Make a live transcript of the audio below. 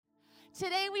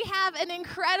Today we have an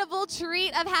incredible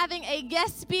treat of having a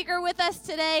guest speaker with us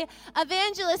today.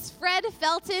 Evangelist Fred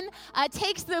Felton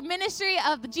takes the ministry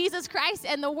of Jesus Christ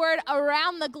and the word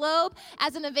around the globe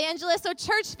as an evangelist. So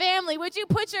church family, would you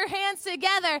put your hands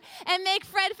together and make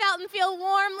Fred Felton feel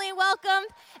warmly welcomed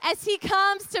as he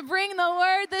comes to bring the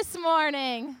word this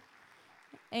morning?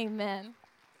 Amen.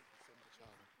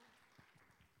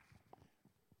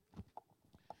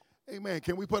 Amen.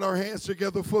 Can we put our hands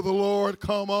together for the Lord?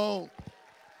 Come on.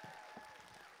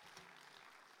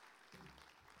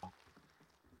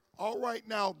 All right,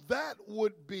 now that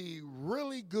would be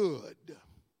really good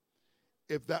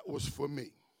if that was for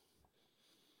me.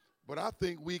 But I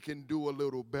think we can do a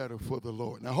little better for the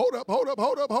Lord. Now, hold up.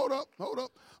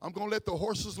 I'm going to let the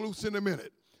horses loose in a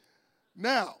minute.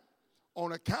 Now,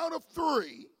 on a count of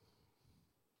three,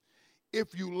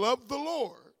 if you love the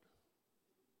Lord,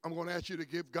 I'm going to ask you to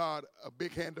give God a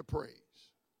big hand of praise.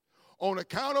 On a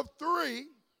count of three,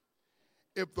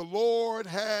 if the Lord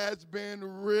has been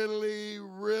really,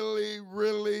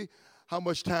 how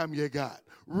much time you got?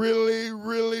 Really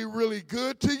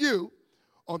good to you.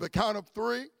 On the count of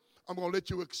three, I'm going to let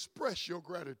you express your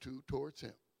gratitude towards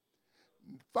him.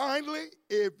 Finally,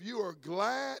 if you are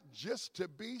glad just to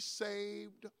be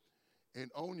saved and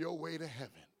on your way to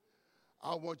heaven,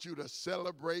 I want you to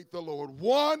celebrate the Lord.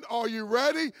 One, are you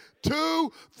ready?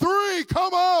 Two, three,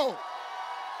 come on.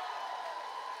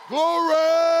 Glory!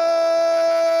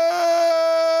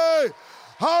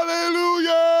 Hallelujah!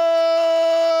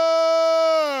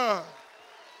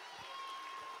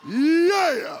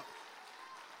 Yeah!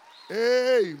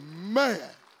 Amen.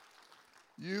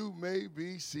 You may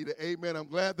be seated. Amen. I'm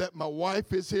glad that my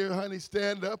wife is here, honey.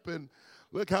 Stand up and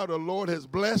look how the Lord has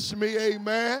blessed me.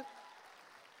 Amen.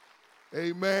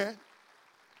 Amen.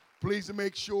 Please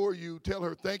make sure you tell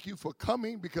her thank you for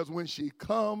coming, because when she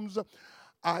comes,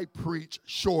 I preach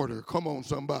shorter. Come on,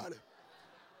 somebody.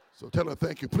 So tell her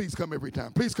thank you. Please come every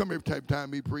time. Please come every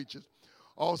time he preaches.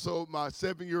 Also, my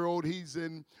 7-year-old, he's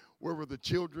in wherever the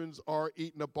children's are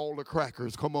eating up all the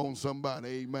crackers. Come on,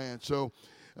 somebody. Amen. So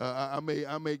I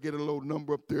may get a little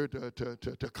number up there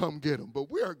to come get them. But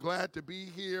we are glad to be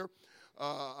here.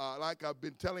 Like I've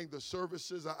been telling the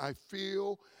services, I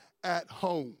feel at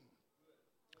home.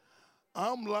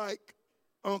 I'm like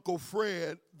Uncle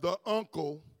Fred, the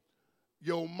uncle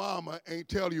your mama ain't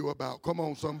tell you about. Come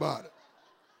on, somebody.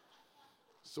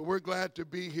 So we're glad to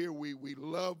be here. We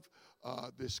love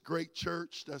this great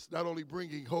church that's not only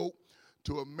bringing hope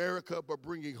to America, but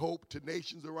bringing hope to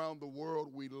nations around the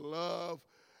world. We love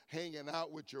hanging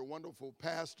out with your wonderful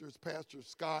pastors, Pastor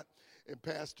Scott and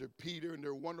Pastor Peter, and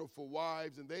their wonderful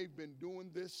wives, and they've been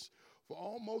doing this for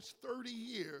almost 30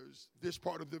 years, this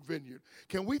part of the vineyard.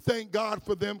 Can we thank God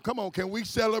for them? Come on, can we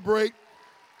celebrate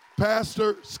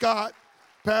Pastor Scott,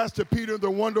 Pastor Peter, and their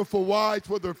wonderful wives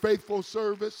for their faithful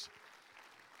service?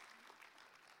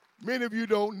 Many of you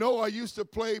don't know, I used to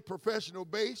play professional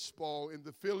baseball in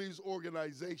the Phillies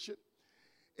organization,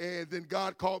 and then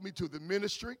God called me to the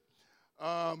ministry.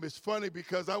 It's funny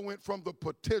because I went from the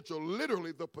potential,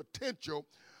 literally the potential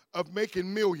of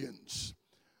making millions,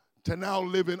 to now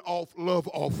living off love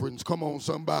offerings. Come on,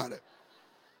 somebody.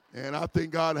 And I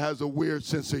think God has a weird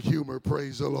sense of humor,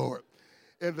 praise the Lord.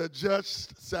 And the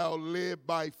just shall live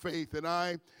by faith. And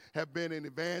I have been an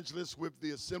evangelist with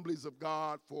the Assemblies of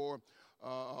God for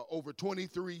over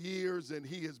 23 years, and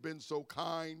he has been so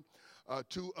kind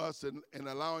to us and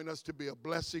allowing us to be a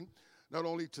blessing, not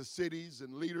only to cities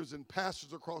and leaders and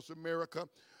pastors across America,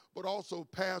 but also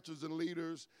pastors and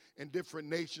leaders in different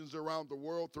nations around the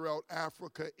world, throughout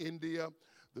Africa, India,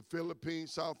 the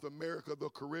Philippines, South America, the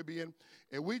Caribbean.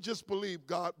 And we just believe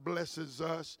God blesses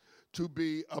us to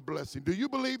be a blessing. Do you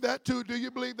believe that too? Do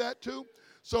you believe that too?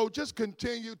 So just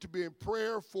continue to be in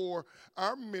prayer for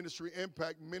our ministry,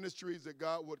 Impact Ministries, that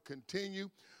God would continue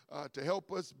to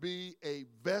help us be a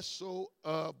vessel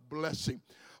of blessing.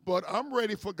 But I'm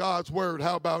ready for God's word.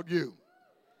 How about you?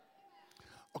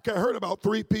 Okay, I heard about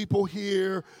 3 people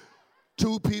here,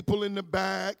 2 people in the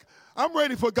back. I'm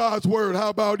ready for God's word. How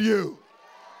about you?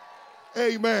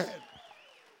 Amen.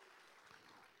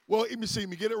 Well, let me see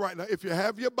me get it right now. If you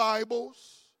have your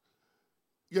Bibles,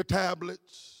 your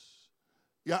tablets,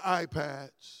 your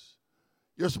iPads,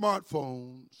 your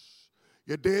smartphones,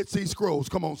 your Dead Sea Scrolls,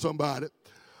 come on, somebody.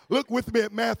 Look with me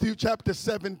at Matthew chapter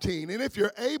 17. And if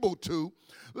you're able to,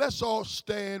 let's all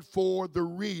stand for the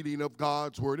reading of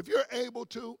God's word. If you're able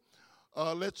to,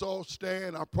 let's all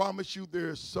stand. I promise you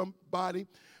there's somebody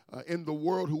in the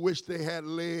world who wish they had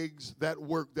legs that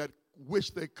work, that wish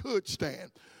they could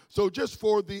stand. So just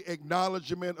for the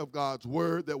acknowledgement of God's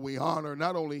word, that we honor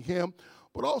not only him,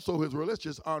 but also his word. Let's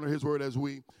just honor his word as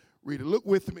we read it. Look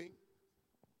with me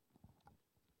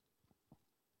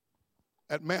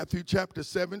at Matthew chapter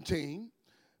 17,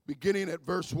 beginning at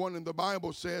verse 1, and the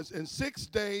Bible says, "And 6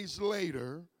 days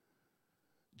later,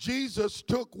 Jesus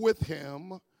took with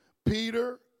him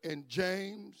Peter and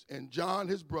James and John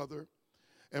his brother,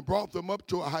 and brought them up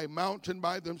to a high mountain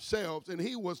by themselves, and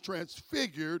he was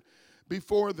transfigured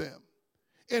before them.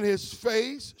 And his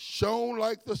face shone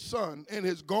like the sun, and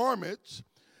his garments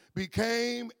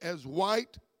became as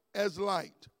white as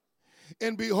light.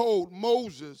 And behold,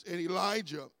 Moses and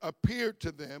Elijah appeared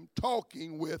to them,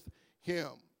 talking with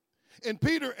him. And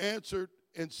Peter answered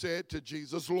and said to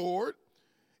Jesus, Lord,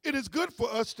 it is good for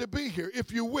us to be here.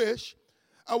 If you wish,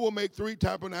 I will make 3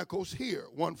 tabernacles here,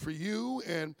 one for you,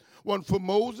 and one for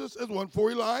Moses, and one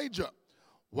for Elijah.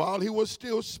 While he was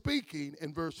still speaking,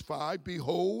 in verse 5,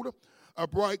 behold, a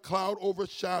bright cloud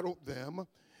overshadowed them,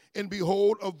 and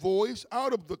behold, a voice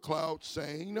out of the cloud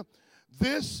saying,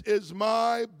 This is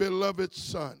my beloved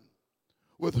Son,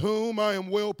 with whom I am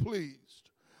well pleased.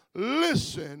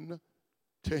 Listen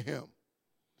to him.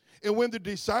 And when the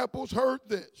disciples heard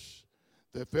this,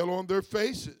 they fell on their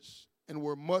faces and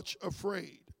were much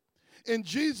afraid. And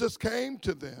Jesus came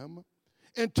to them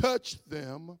and touched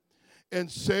them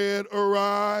and said,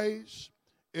 Arise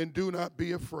and do not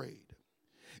be afraid.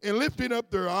 And lifting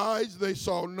up their eyes, they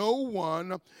saw no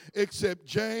one except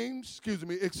Jesus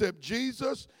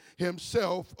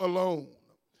himself alone.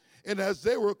 And as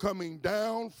they were coming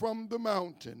down from the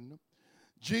mountain,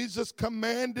 Jesus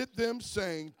commanded them,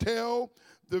 saying, Tell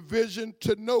the vision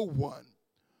to no one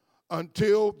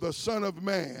until the Son of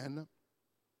Man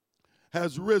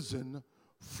has risen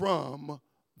from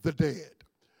the dead.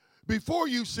 Before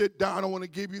you sit down, I want to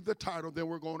give you the title, then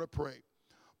we're going to pray.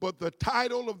 But the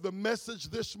title of the message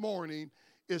this morning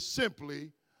is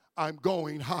simply, I'm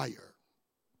going higher.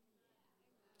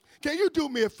 Can you do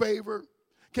me a favor?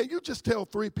 Can you just tell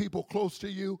 3 people close to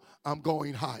you, I'm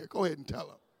going higher? Go ahead and tell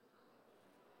them.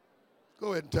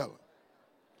 Go ahead and tell them.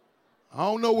 I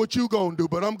don't know what you're going to do,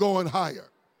 but I'm going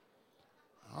higher.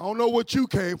 I don't know what you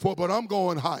came for, but I'm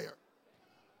going higher.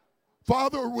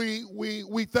 Father,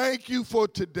 we thank you for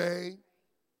today.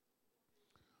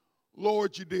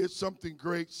 Lord, you did something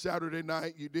great Saturday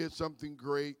night. You did something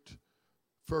great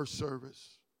first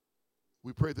service.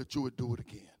 We pray that you would do it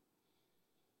again.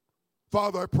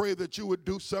 Father, I pray that you would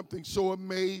do something so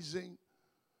amazing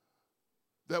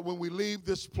that when we leave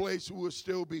this place, we will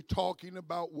still be talking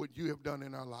about what you have done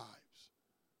in our lives.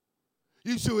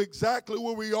 You see exactly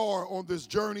where we are on this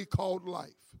journey called life.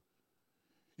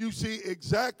 You see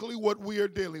exactly what we are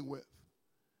dealing with.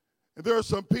 And there are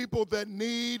some people that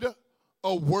need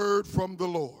a word from the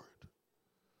Lord.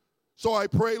 So I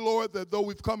pray, Lord, that though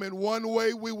we've come in one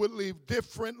way, we would leave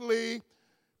differently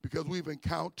because we've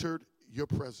encountered your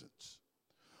presence.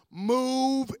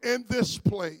 Move in this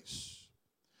place.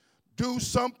 Do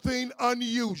something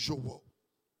unusual.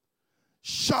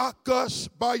 Shock us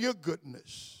by your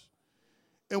goodness.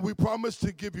 And we promise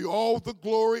to give you all the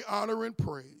glory, honor, and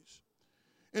praise.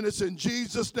 And it's in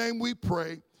Jesus' name we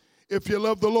pray. If you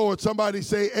love the Lord, somebody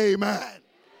say amen.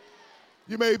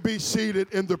 You may be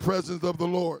seated in the presence of the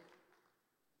Lord.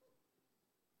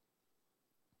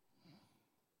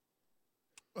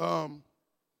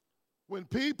 When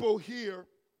people hear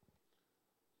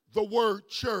the word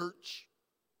church,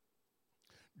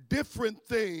 different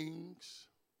things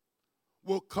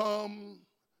will come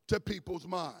to people's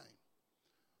mind.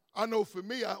 I know for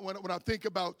me, when I think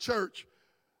about church,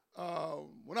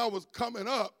 when I was coming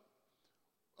up,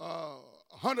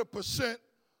 100%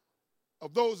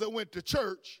 of those that went to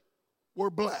church were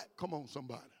black. Come on,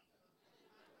 somebody.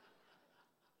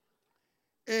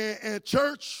 And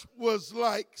church was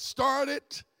like started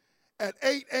at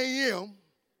 8 a.m.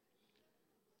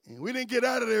 and we didn't get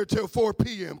out of there till 4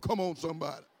 p.m. Come on,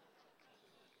 somebody.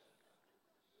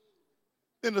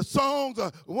 In the songs,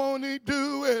 won't he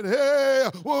do it, hey,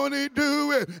 won't he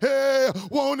do it, hey,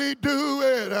 won't he do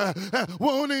it,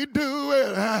 won't he do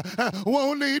it,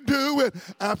 won't he do it,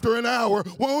 after an hour,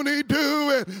 won't he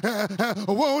do it,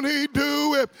 won't he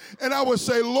do it, and I would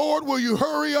say, Lord, will you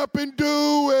hurry up and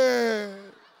do it?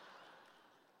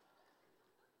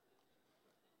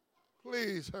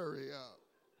 Please hurry up.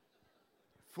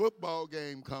 Football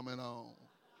game coming on.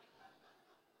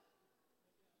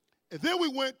 And then we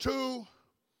went to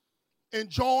and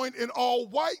joined an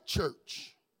all-white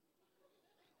church.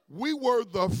 We were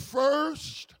the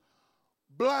first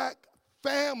black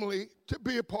family to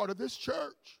be a part of this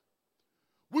church.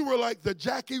 We were like the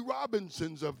Jackie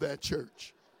Robinsons of that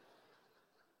church.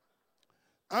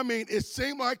 I mean, it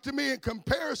seemed like to me in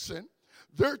comparison,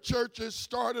 their churches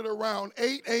started around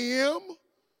 8 a.m.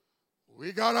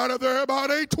 We got out of there about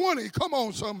 8:20. Come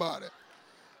on, somebody.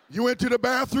 You went to the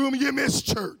bathroom, you missed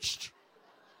church.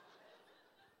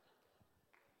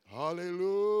 Hallelujah.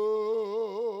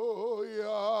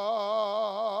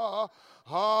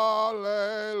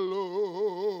 Hallelujah.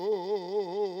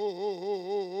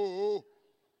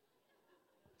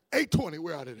 8:20,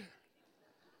 we're out of there.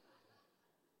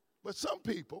 But some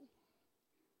people,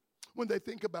 when they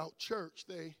think about church,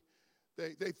 they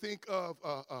think of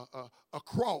a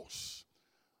cross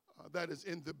that is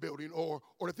in the building, or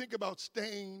they think about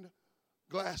stained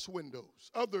glass windows.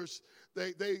 Others,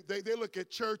 they look at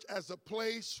church as a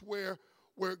place where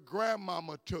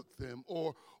grandmama took them,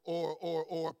 or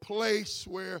a place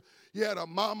where you had a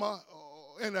mama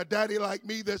and a daddy like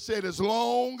me that said, as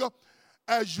long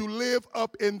as you live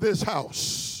up in this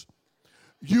house,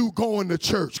 you going to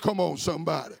church. Come on,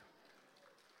 somebody.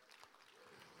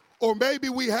 Or maybe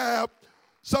we have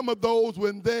some of those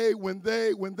when they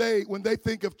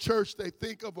think of church, they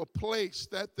think of a place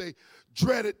that they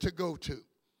dreaded to go to.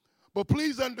 But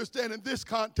please understand, in this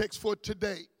context for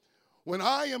today, when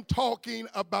I am talking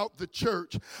about the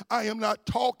church, I am not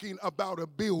talking about a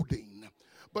building,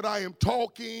 but I am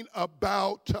talking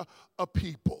about a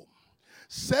people.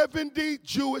 70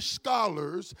 Jewish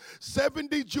scholars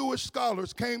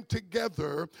came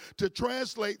together to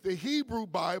translate the Hebrew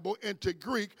Bible into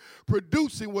Greek,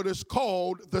 producing what is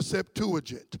called the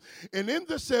Septuagint. And in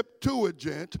the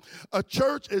Septuagint, a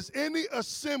church is any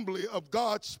assembly of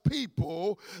God's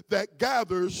people that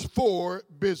gathers for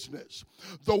business.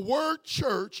 The word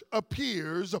church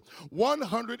appears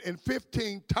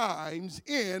 115 times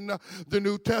in the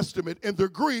New Testament. In the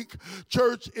Greek,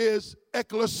 church is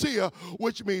ecclesia,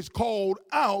 which means called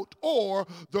out, or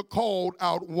the called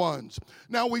out ones.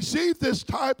 Now we see this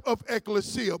type of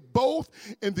ecclesia both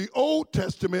in the Old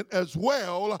Testament as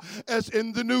well as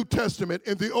in the New Testament.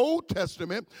 In the Old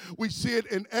Testament, we see it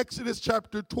in Exodus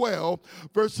chapter 12,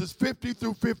 verses 50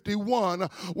 through 51,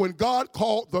 when God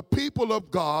called the people of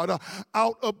God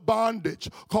out of bondage,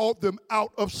 called them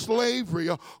out of slavery,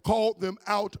 called them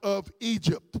out of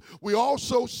Egypt. We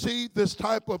also see this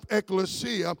type of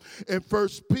ecclesia in 1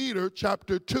 Peter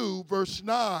chapter 2, verse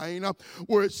 9,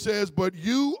 where it says, but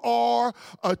you are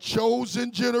a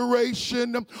chosen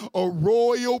generation, a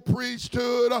royal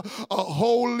priesthood, a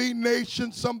holy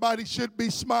nation. Somebody should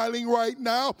be smiling right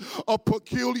now. A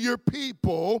peculiar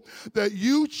people, that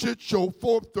you should show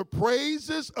forth the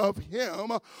praises of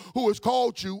him who has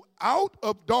called you out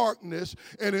of darkness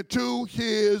and into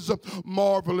his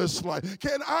marvelous light.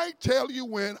 Can I tell you,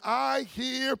 when I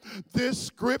hear this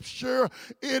scripture,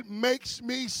 it makes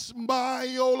me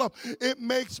smile. It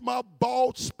makes my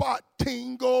bald spot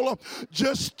tingle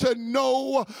just to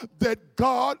know that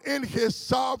God in his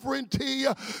sovereignty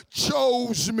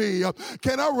chose me.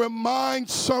 Can I remind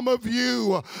some of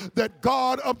you that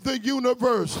God of the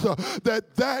universe, that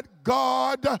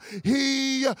God,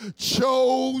 he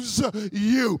chose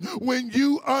you. When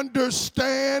you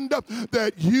understand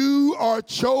that you are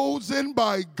chosen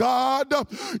by God,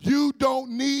 you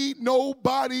don't need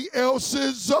nobody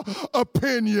else's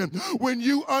opinion. When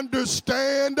you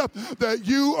understand that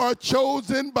you are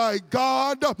chosen by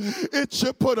God, it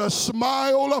should put a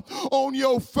smile on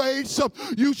your face.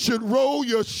 You should roll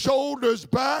your shoulders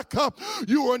back.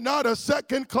 You are not a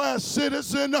second-class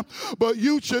citizen, but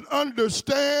you should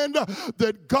understand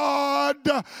that God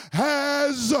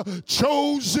has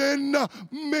chosen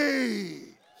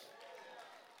me.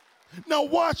 Now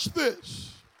watch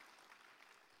this.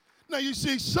 Now you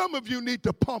see, some of you need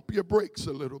to pump your brakes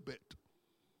a little bit.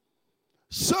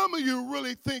 Some of you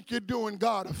really think you're doing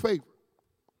God a favor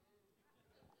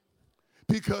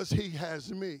because he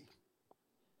has me.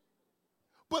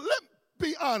 But let me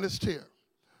be honest here.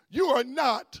 You are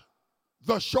not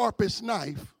the sharpest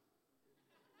knife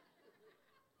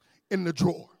in the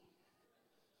drawer.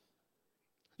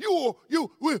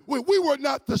 We were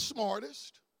not the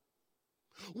smartest.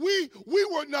 We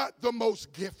were not the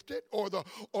most gifted or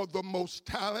the most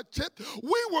talented.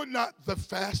 We were not the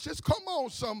fastest. Come on,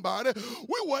 somebody.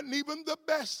 We wasn't even the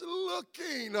best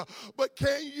looking. But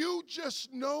can you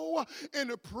just know and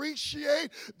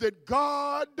appreciate that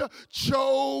God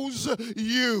chose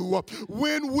you?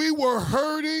 When we were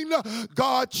hurting,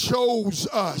 God chose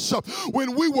us.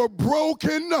 When we were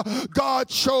broken, God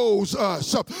chose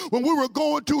us. When we were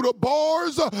going to the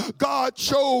bars, God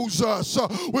chose us.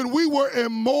 When we were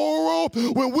immoral,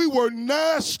 when we were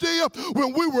nasty,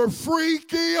 when we were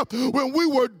freaky, when we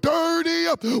were dirty,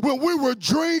 when we were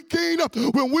drinking,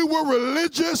 when we were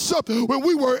religious, when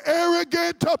we were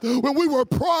arrogant, when we were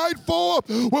prideful,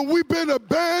 when we've been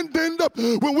abandoned,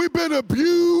 when we've been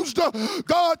abused,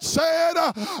 God said,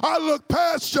 I look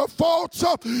past your faults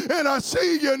and I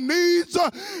see your needs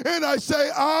and I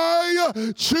say,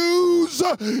 I choose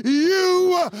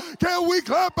you. Can we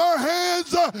clap our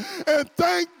hands and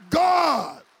thank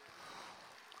God.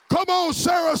 Come on,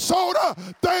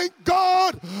 Sarasota. Thank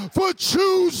God for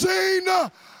choosing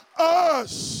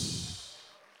us.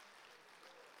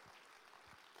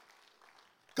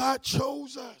 God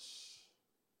chose us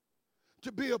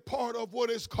to be a part of what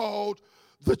is called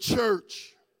the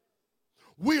church.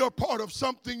 We are part of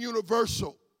something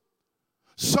universal,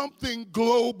 something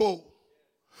global,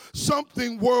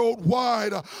 something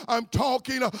worldwide. I'm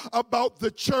talking about the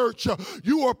church.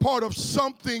 You are part of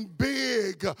something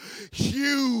big,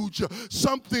 huge,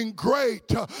 something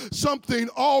great, something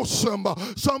awesome,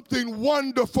 something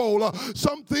wonderful,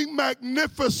 something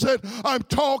magnificent. I'm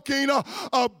talking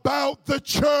about the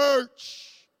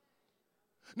church.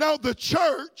 Now, the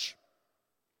church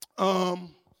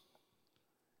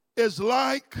is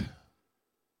like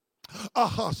a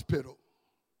hospital.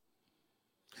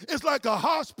 It's like a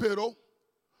hospital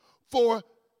for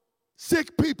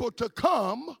sick people to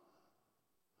come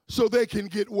so they can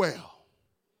get well.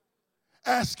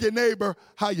 Ask your neighbor,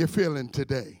 how you feeling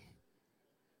today?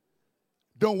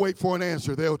 Don't wait for an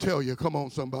answer. They'll tell you. Come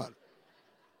on, somebody.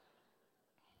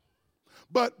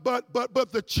 But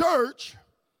the church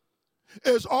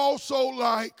is also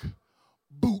like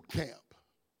boot camp.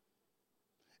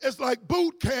 It's like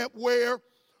boot camp where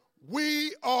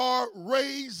we are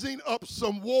raising up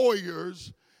some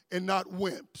warriors and not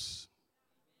wimps.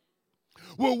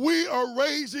 Well, we are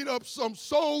raising up some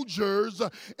soldiers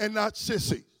and not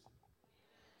sissies.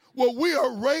 Well, we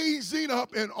are raising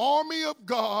up an army of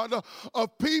God,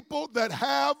 of people that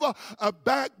have a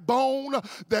backbone,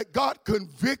 that got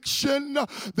conviction,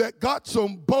 that got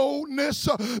some boldness,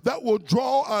 that will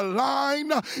draw a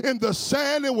line in the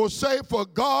sand and will say, for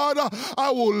God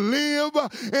I will live,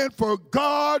 and for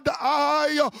God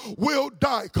I will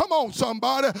die. Come on,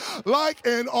 somebody. Like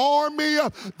an army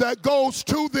that goes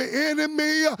to the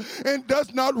enemy and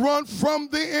does not run from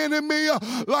the enemy.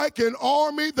 Like an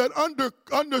army that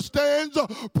understands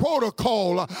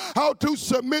protocol, how to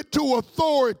submit to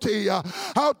authority,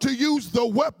 how to use the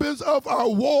weapons of our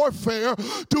warfare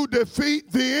to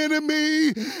defeat the enemy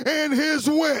and his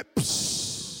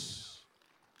whips.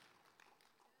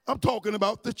 I'm talking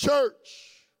about the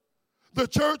church. The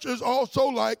church is also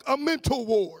like a mental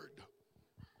ward.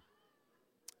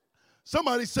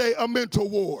 Somebody say a mental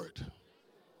ward.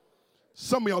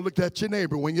 Some of y'all looked at your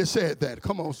neighbor when you said that.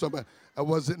 Come on, somebody. That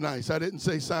wasn't nice. I didn't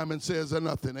say Simon Says or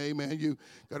nothing. Amen. You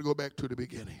got to go back to the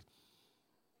beginning.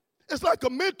 It's like a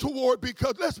mental ward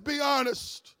because, let's be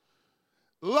honest,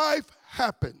 life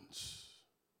happens.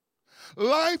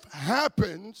 Life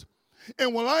happens,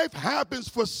 and when life happens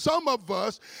for some of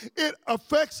us, it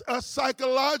affects us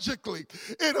psychologically.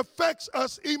 It affects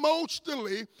us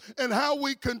emotionally and how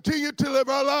we continue to live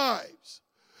our lives.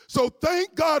 So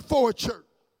thank God for a church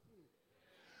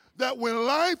that when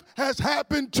life has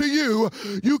happened to you,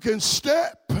 you can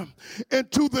step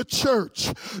into the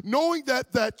church, knowing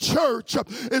that that church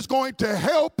is going to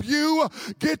help you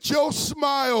get your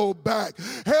smile back,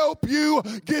 help you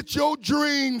get your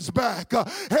dreams back,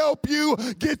 help you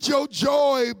get your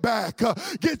joy back,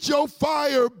 get your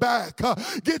fire back,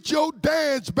 get your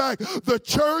dance back. The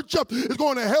church is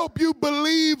going to help you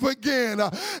believe again,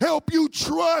 help you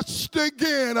trust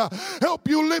again, help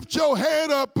you lift your head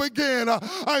up again.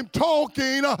 I'm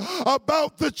talking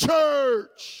about the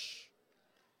church.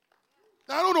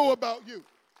 I don't know about you,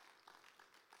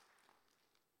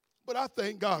 but I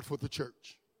thank God for the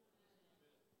church.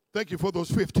 Thank you for those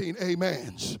 15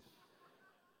 amens.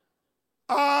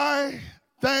 I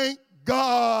thank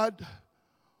God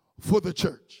for the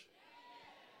church.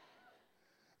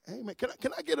 Amen.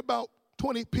 Can I get about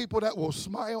 20 people that will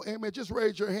smile? Amen. Just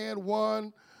raise your hand.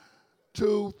 1,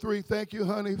 2, 3. Thank you,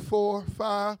 honey. 4,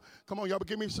 5. Come on, y'all.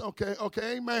 Give me some.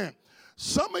 Okay. Amen.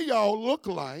 Some of y'all look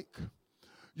like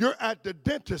you're at the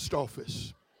dentist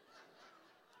office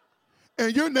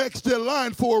and you're next in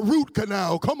line for a root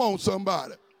canal. Come on,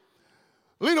 somebody.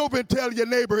 Lean over and tell your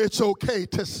neighbor it's okay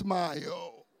to smile.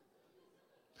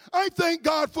 I thank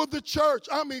God for the church.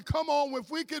 I mean, come on, if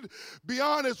we could be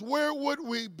honest, where would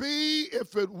we be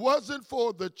if it wasn't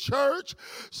for the church?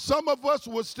 Some of us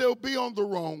would still be on the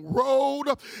wrong road,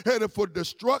 headed for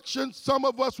destruction. Some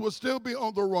of us would still be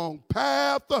on the wrong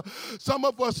path. Some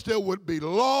of us still would be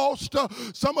lost.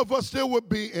 Some of us still would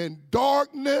be in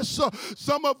darkness.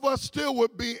 Some of us still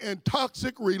would be in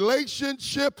toxic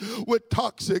relationship with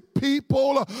toxic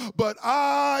people. But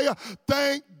I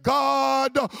thank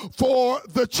God for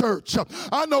the church.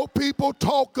 I know people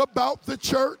talk about the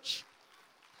church.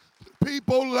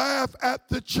 People laugh at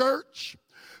the church.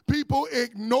 People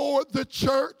ignore the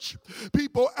church.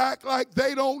 People act like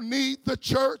they don't need the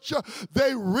church.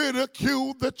 They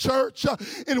ridicule the church.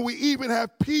 And we even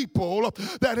have people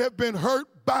that have been hurt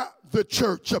by the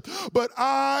church. But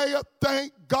I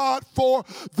thank God for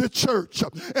the church.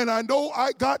 And I know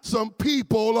I got some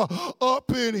people up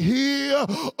in here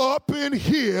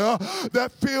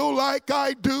that feel like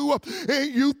I do.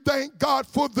 And you thank God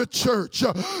for the church.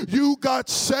 You got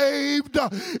saved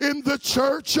in the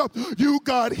church. You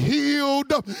got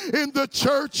healed in the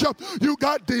church. You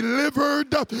got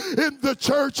delivered in the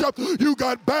church. You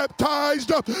got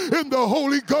baptized in the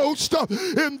Holy Ghost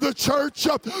in the church.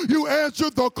 You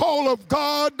answered the call of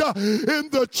God in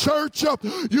the church.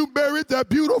 You married that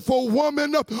beautiful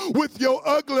woman with your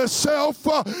ugly self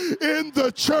in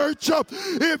the church.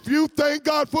 If you thank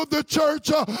God for the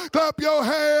church, clap your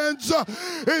hands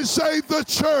and say the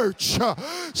church.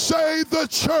 Say the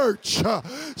church.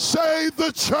 Say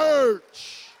the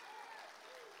church.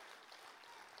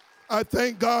 I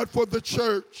thank God for the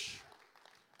church.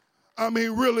 I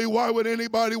mean, really, why would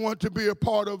anybody want to be a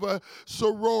part of a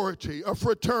sorority, a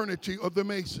fraternity of the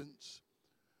Masons,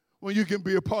 when you can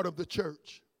be a part of the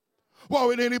church? Why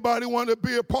would anybody want to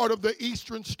be a part of the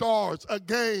Eastern Stars, a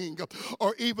gang,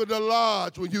 or even the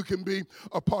lodge, when you can be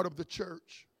a part of the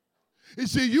church? You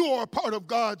see, you are a part of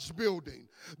God's building,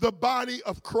 the body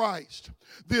of Christ,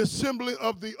 the assembly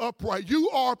of the upright. You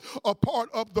are a part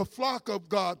of the flock of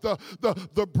God,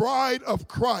 the bride of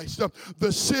Christ,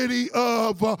 the city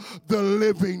of the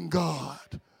living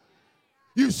God.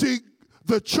 You see,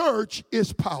 the church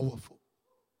is powerful.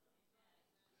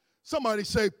 Somebody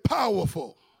say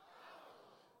powerful.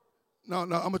 No, I'm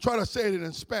going to try to say it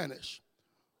in Spanish.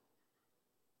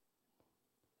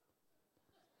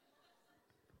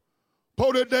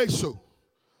 Poderoso.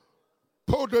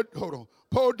 Poderoso.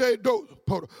 Poderoso.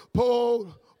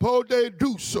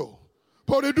 Poderoso.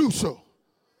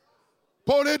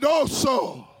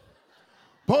 Poderoso.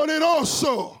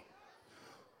 Poderoso.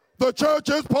 The church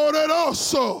is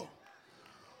poderoso.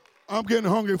 I'm getting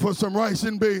hungry for some rice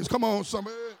and beans. Come on,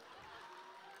 somebody.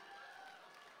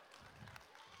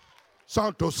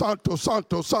 Santo, santo,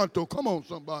 santo, santo. Come on,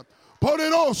 somebody.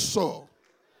 Poderoso.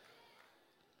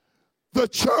 The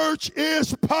church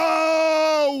is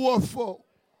powerful.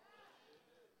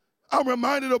 I'm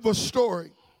reminded of a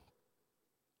story.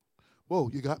 Whoa,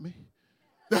 you got me?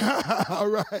 All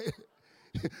right.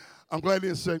 I'm glad he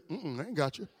didn't say, I ain't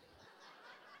got you.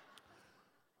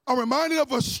 I'm reminded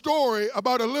of a story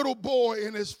about a little boy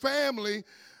and his family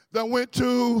that went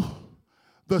to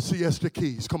the Siesta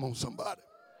Keys. Come on, somebody.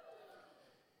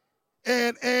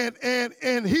 And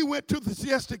he went to the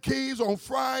Siesta Keys on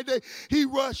Friday. He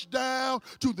rushed down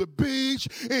to the beach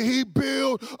and he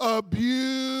built a beautiful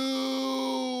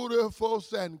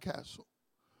sandcastle.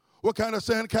 What kind of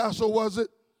sandcastle was it?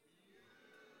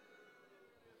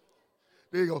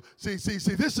 There you go. See,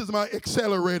 this is my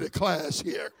accelerated class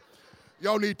here.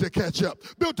 Y'all need to catch up.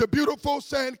 Built a beautiful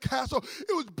sandcastle.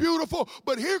 It was beautiful,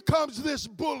 but here comes this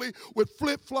bully with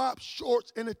flip-flops,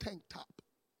 shorts, and a tank top.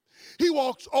 He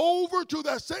walks over to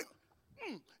that sand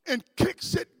and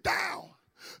kicks it down.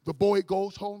 The boy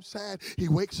goes home sad. He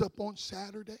wakes up on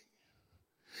Saturday.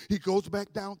 He goes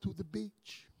back down to the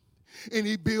beach. And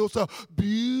he builds a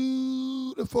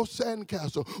beautiful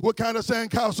sandcastle. What kind of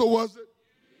sandcastle was it?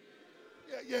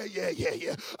 Yeah.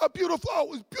 A beautiful, it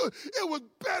was beautiful. It was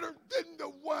better than the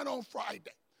one on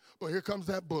Friday. But here comes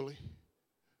that bully.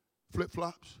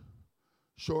 Flip-flops,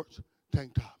 shorts,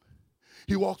 tank top.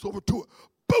 He walks over to it.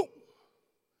 Boom!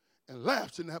 And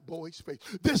laughs in that boy's face.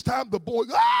 This time the boy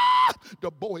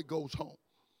goes home.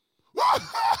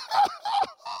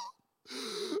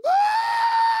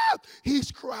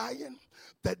 He's crying.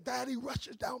 That daddy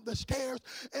rushes down the stairs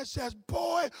and says,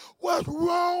 "Boy, what's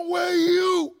wrong with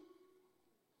you?"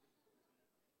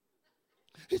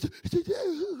 He said,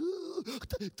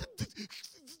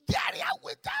 "Daddy, I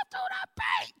went down to the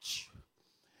beach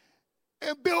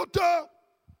and built a..."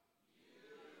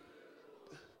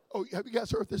 Oh, have you guys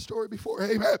heard this story before?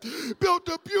 Amen. Built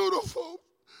a beautiful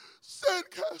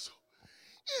sandcastle.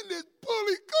 And this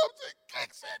bully comes and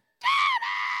kicks it down.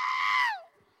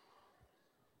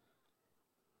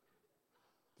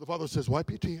 The father says, "Wipe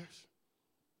your tears.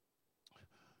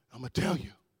 I'm going to tell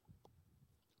you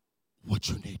what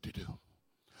you need to do.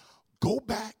 Go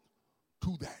back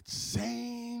to that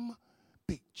same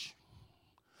beach.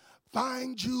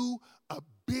 Find you a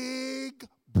big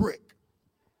brick.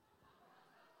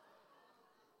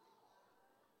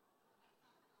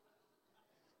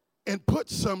 And put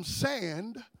some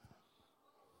sand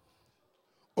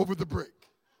over the brick.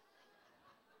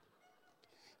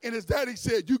 And his daddy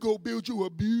said, you go build you a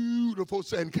beautiful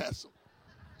sandcastle."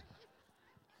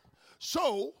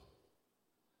 So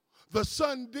the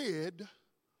son did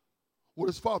what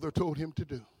his father told him to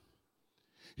do.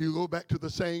 He go back to the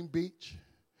same beach,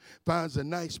 finds a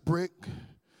nice brick,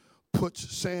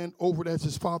 puts sand over it as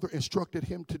his father instructed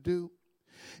him to do,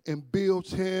 and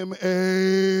builds him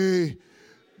a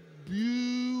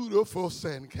beautiful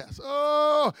sandcastle.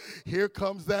 Oh, here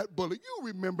comes that bully. You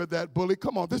remember that bully.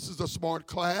 Come on, this is a smart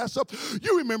class.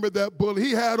 You remember that bully.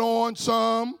 He had on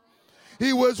some.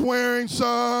 He was wearing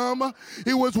some.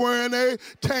 He was wearing a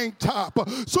tank top.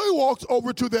 So he walks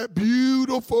over to that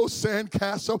beautiful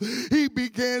sandcastle. He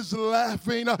begins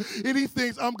laughing, and he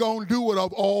thinks, I'm going to do what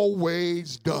I've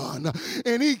always done.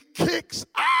 And he kicks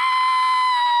out.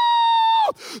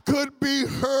 Could be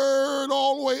heard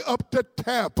all the way up to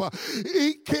Tampa.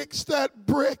 He kicks that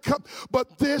brick,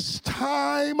 but this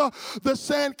time the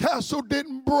sandcastle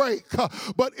didn't break,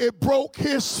 but it broke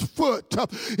his foot.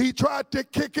 He tried to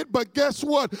kick it, but guess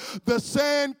what? The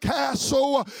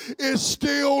sandcastle is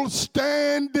still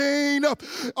standing.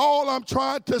 All I'm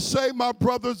trying to say, my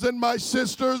brothers and my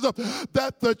sisters,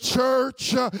 that the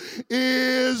church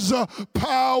is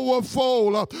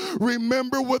powerful.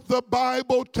 Remember what the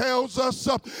Bible tells us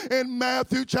in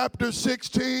Matthew chapter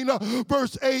 16,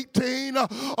 verse 18,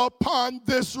 upon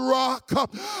this rock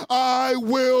I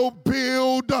will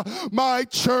build my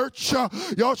church.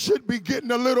 Y'all should be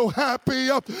getting a little happy.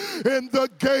 And the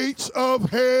gates of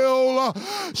hell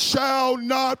shall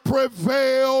not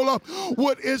prevail.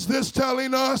 What is this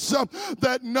telling us?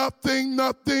 That nothing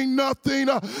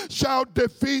shall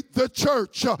defeat the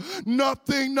church.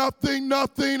 Nothing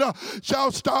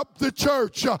shall stop the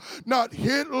church. Not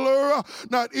Hitler,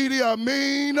 not Idi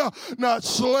Amin, not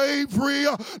slavery,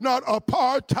 not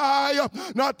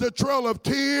apartheid, not the Trail of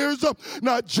Tears,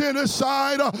 not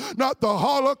genocide, not the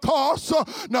Holocaust,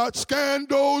 not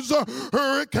scandals,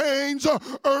 hurricanes,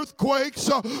 earthquakes,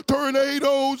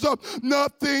 tornadoes.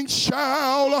 Nothing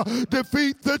shall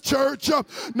defeat the church.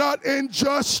 Not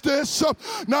injustice,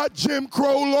 not Jim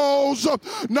Crow laws,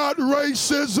 not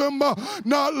racism,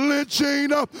 not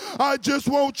lynching. I just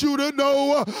want you to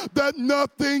know that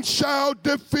nothing shall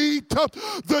defeat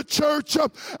the church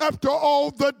after all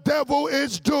the devil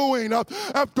is doing,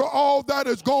 after all that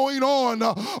is going on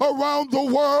around the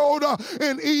world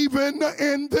and even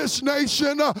in this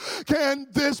nation. Can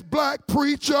this black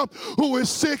preacher who is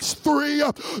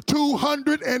 6'3",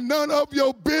 200 and none of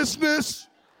your business,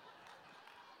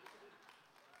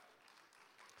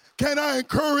 can I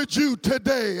encourage you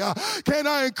today? Can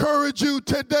I encourage you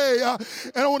today?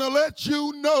 And I want to let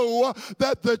you know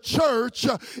that the church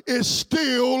is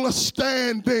still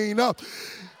standing.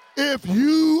 If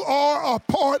you are a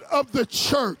part of the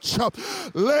church,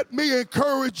 let me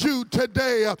encourage you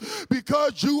today,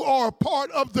 because you are a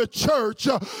part of the church,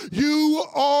 you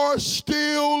are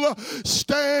still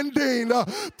standing.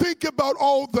 Think about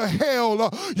all the hell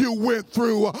you went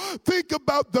through. Think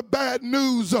about the bad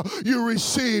news you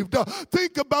received.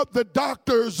 Think about the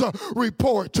doctor's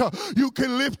report. You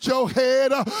can lift your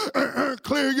head,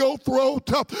 clear your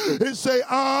throat, and say,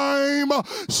 I'm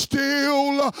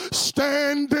still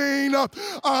standing.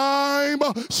 I'm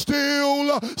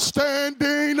still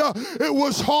standing. It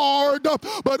was hard,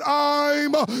 but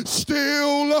I'm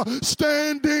still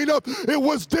standing. It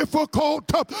was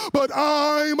difficult, but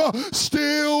I'm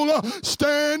still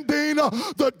standing.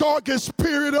 The darkest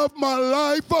period of my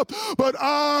life, but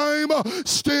I'm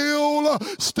still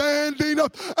standing.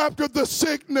 After the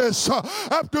sickness,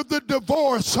 after the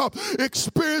divorce,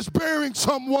 experience bearing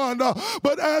someone.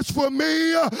 But as for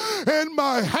me and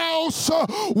my house,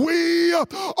 we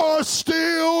are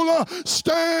still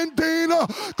standing.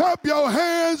 Clap your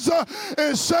hands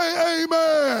and say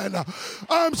amen.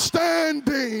 I'm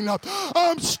standing.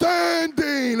 I'm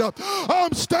standing.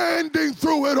 I'm standing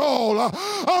through it all.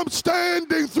 I'm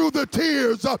standing through the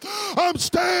tears. I'm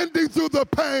standing through the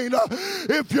pain.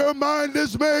 If your mind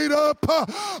is made up,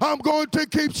 I'm going to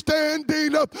keep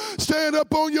standing. Stand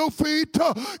up on your feet.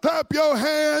 Clap your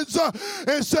hands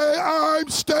and say, I'm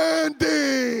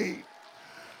standing.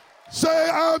 Say,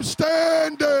 I'm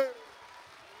standing.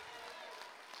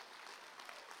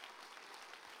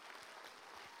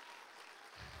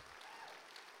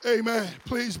 Amen.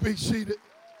 Please be seated.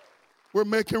 We're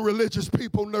making religious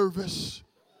people nervous.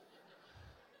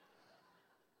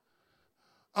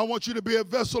 I want you to be a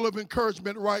vessel of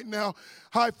encouragement right now.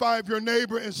 High five your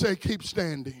neighbor and say, keep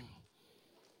standing.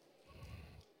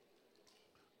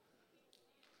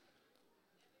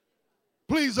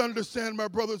 Please understand, my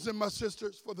brothers and my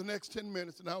sisters, for the next 10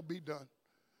 minutes, and I'll be done.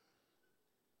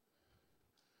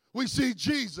 We see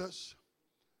Jesus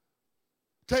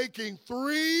taking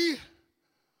 3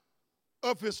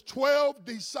 of his 12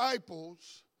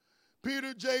 disciples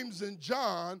Peter, James, and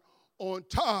John on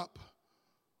top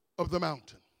of the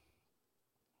mountain.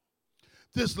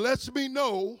 This lets me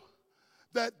know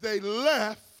that they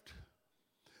left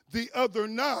the other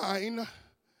 9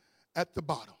 at the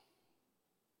bottom.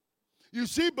 You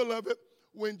see, beloved,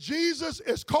 when Jesus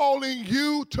is calling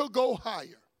you to go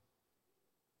higher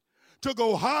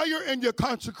in your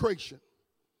consecration,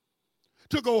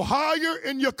 to go higher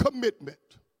in your commitment,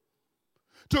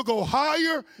 to go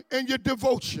higher in your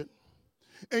devotion,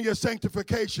 in your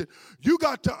sanctification, you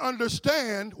got to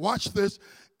understand, watch this,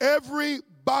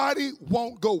 everybody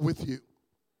won't go with you.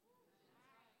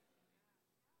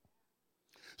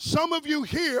 Some of you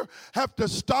here have to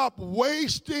stop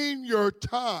wasting your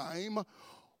time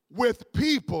with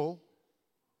people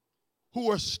who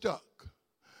are stuck,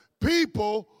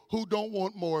 people who don't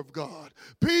want more of God,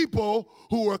 people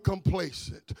who are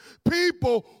complacent,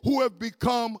 people who have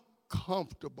become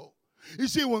comfortable. You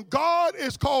see, when God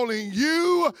is calling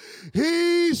you,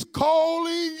 he's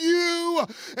calling you.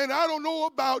 And I don't know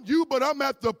about you, but I'm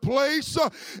at the place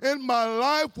in my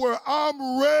life where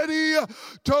I'm ready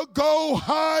to go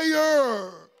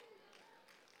higher.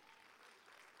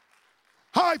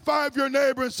 High five your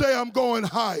neighbor and say, I'm going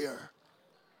higher.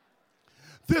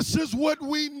 This is what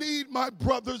we need, my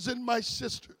brothers and my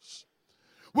sisters.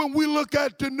 When we look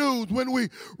at the news, when we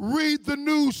read the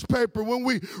newspaper, when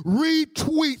we read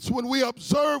tweets, when we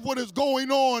observe what is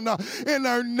going on in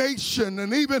our nation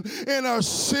and even in our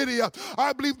city,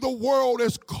 I believe the world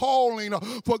is calling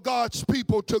for God's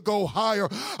people to go higher.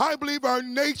 I believe our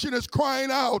nation is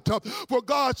crying out for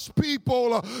God's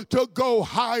people to go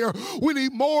higher. We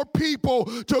need more people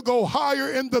to go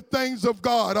higher in the things of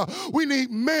God. We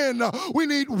need men, we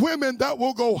need women that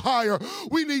will go higher.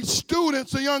 We need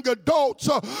students and young adults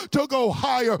to go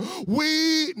higher.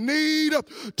 We need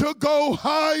to go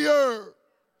higher.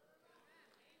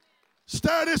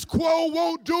 Status quo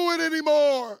won't do it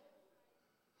anymore.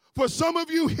 For some of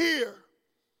you here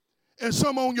and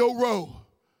some on your row,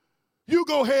 you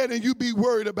go ahead and you be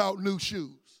worried about new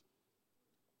shoes.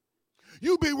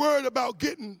 You be worried about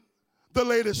getting the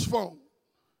latest phone.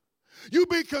 You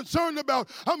be concerned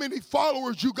about how many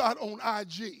followers you got on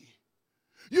IG.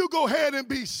 You go ahead and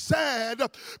be sad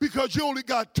because you only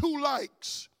got 2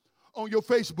 likes on your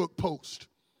Facebook post.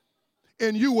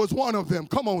 And you was one of them.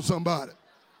 Come on, somebody.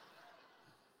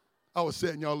 I was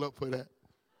setting y'all up for that.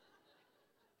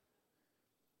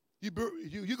 You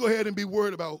go ahead and be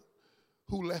worried about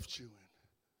who left you and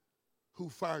who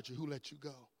fired you, who let you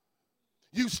go.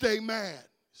 You stay mad,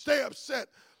 stay upset,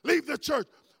 leave the church.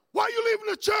 Why are you leaving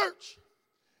the church?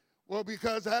 Well,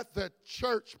 because at the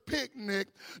church picnic,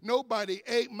 nobody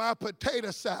ate my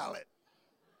potato salad.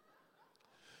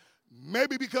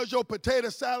 Maybe because your potato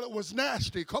salad was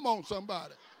nasty. Come on,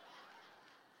 somebody.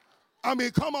 I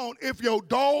mean, come on. If your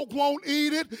dog won't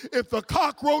eat it, if the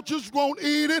cockroaches won't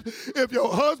eat it, if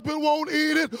your husband won't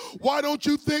eat it, why don't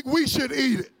you think we should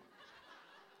eat it?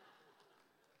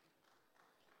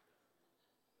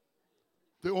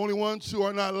 The only ones who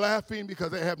are not laughing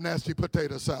because they have nasty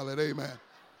potato salad. Amen.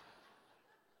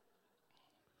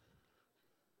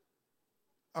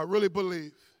 I really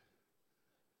believe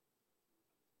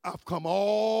I've come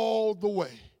all the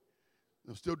way.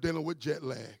 I'm still dealing with jet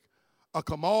lag. I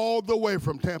come all the way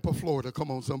from Tampa, Florida. Come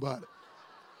on, somebody.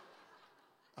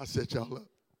 I set y'all up.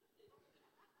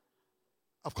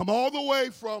 I've come all the way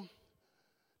from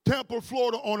Tampa,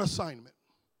 Florida on assignment.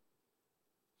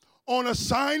 On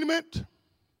assignment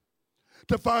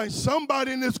to find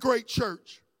somebody in this great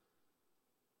church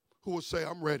who will say,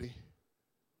 I'm ready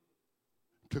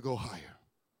to go higher.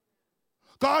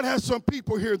 God has some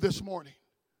people here this morning.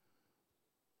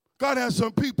 God has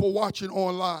some people watching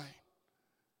online.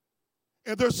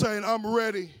 And they're saying, I'm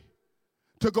ready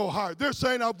to go higher. They're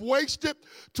saying, I've wasted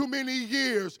too many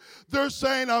years. They're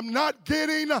saying, I'm not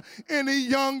getting any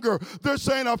younger. They're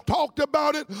saying, I've talked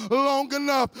about it long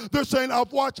enough. They're saying,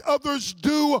 I've watched others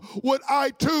do what I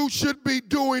too should be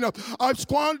doing. I've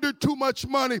squandered too much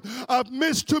money. I've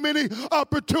missed too many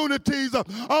opportunities.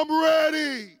 I'm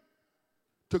ready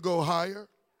to go higher.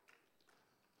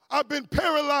 I've been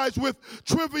paralyzed with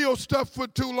trivial stuff for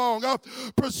too long. I've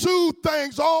pursued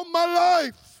things all my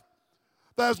life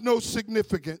that has no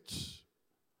significance.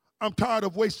 I'm tired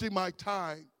of wasting my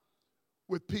time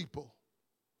with people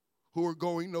who are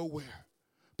going nowhere.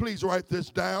 Please write this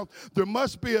down. There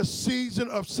must be a season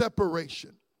of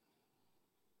separation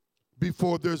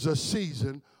before there's a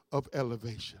season of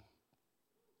elevation.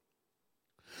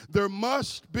 There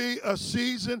must be a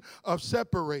season of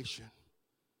separation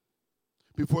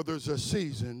before there's a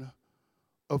season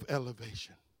of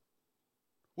elevation.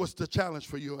 What's the challenge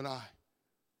for you and I?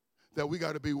 That we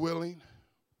got to be willing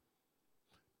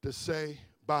to say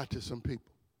bye to some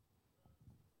people.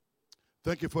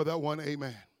 Thank you for that one,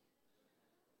 amen.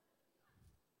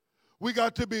 We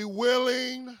got to be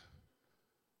willing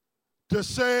to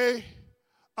say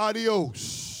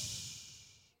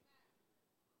adios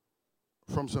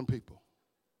from some people.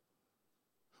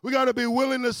 We got to be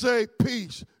willing to say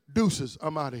peace, deuces,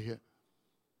 I'm out of here.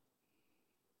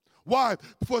 Why?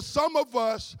 For some of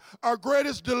us, our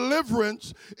greatest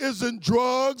deliverance isn't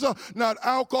drugs, not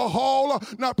alcohol,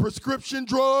 not prescription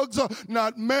drugs,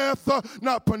 not meth,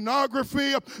 not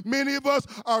pornography. Many of us,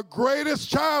 our greatest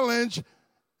challenge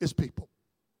is people.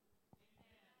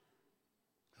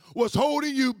 What's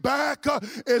holding you back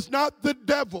is not the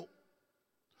devil.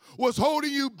 What's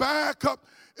holding you back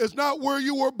is not where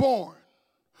you were born.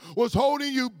 What's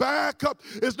holding you back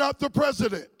is not the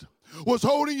president. What's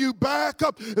holding you back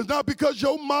is not because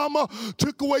your mama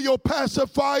took away your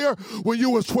pacifier when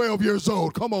you was 12 years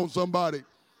old. Come on, somebody.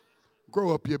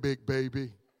 Grow up, you big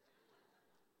baby.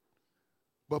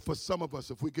 But for some of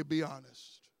us, if we could be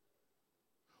honest,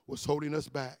 what's holding us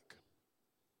back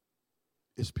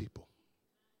is people.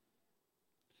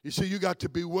 You see, you got to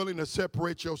be willing to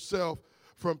separate yourself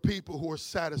from people who are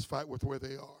satisfied with where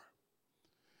they are.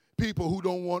 People who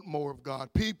don't want more of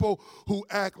God. People who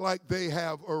act like they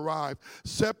have arrived.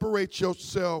 Separate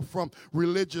yourself from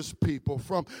religious people,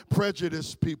 from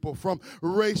prejudiced people, from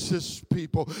racist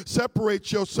people.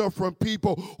 Separate yourself from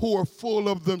people who are full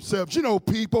of themselves. You know,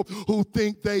 people who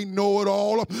think they know it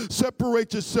all.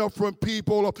 Separate yourself from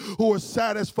people who are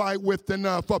satisfied with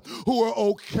enough, who are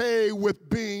okay with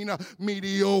being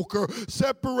mediocre.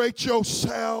 Separate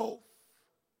yourself.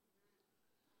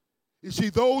 You see,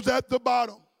 those at the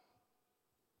bottom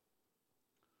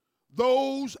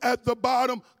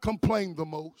complain the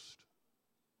most.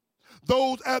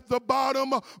 Those at the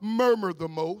bottom murmur the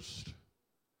most,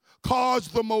 cause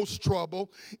the most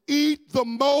trouble, eat the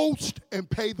most, and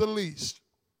pay the least.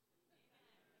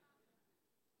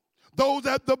 Those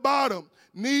at the bottom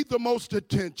need the most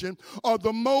attention, are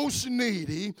the most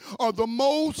needy, are the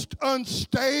most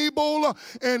unstable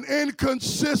and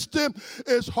inconsistent.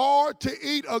 It's hard to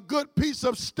eat a good piece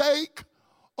of steak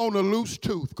on a loose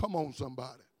tooth. Come on,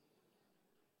 somebody.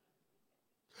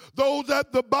 Those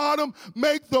at the bottom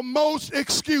make the most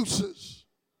excuses.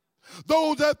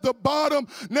 Those at the bottom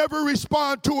never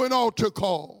respond to an altar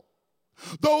call.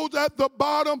 Those at the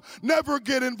bottom never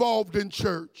get involved in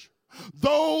church.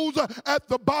 Those at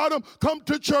the bottom come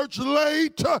to church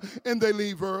late and they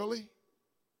leave early.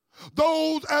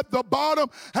 Those at the bottom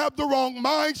have the wrong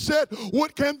mindset.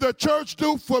 What can the church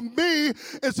do for me?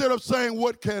 Instead of saying,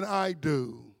 what can I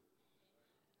do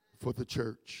for the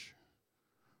church?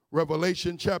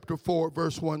 Revelation chapter 4,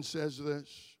 verse 1 says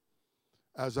this,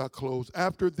 as I close.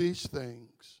 After these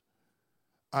things,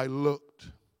 I looked,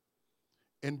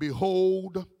 and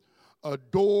behold, a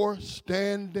door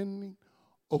standing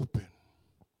open.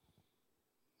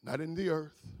 Not in the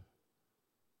earth,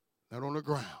 not on the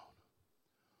ground,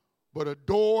 but a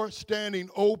door standing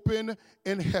open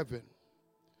in heaven.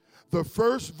 The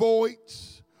first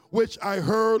voice which I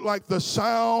heard like the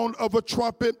sound of a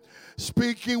trumpet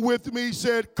speaking with me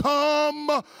said, come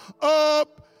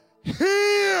up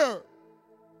here.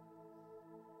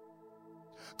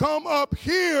 Come up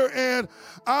here and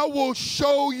I will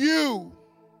show you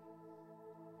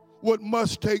what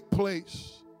must take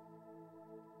place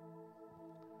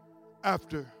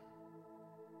after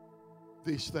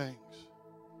these things.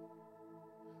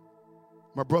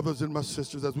 My brothers and my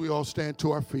sisters, as we all stand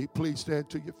to our feet, please stand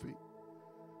to your feet.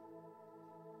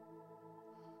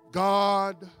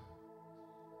 God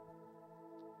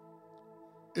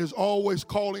is always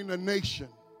calling a nation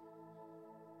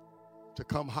to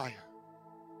come higher.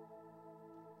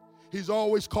 He's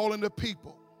always calling the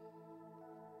people.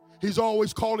 He's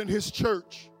always calling his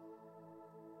church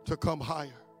to come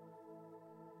higher.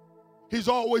 He's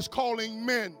always calling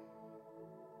men,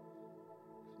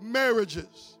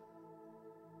 marriages,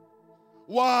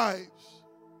 wives,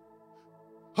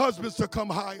 husbands to come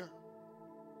higher.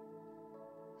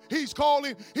 He's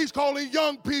calling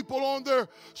young people on their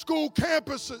school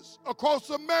campuses across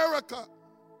America.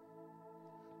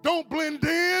 Don't blend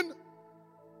in,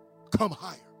 come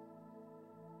higher.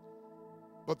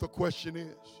 But the question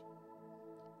is,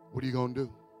 what are you going to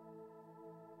do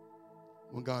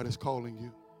when God is calling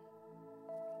you?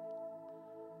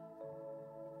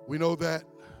 We know that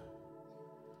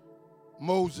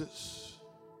Moses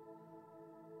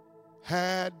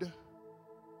had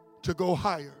to go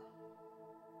higher.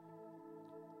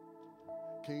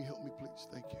 Can you help me, please?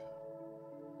 Thank you.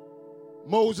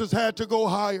 Moses had to go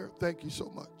higher. Thank you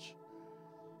so much.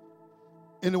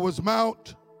 And it was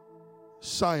Mount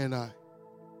Sinai.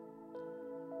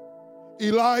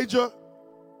 Elijah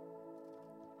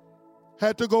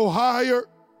had to go higher.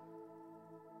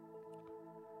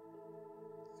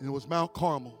 And it was Mount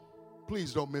Carmel.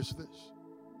 Please don't miss this.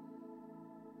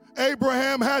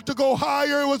 Abraham had to go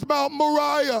higher. It was Mount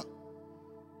Moriah.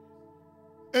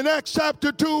 In Acts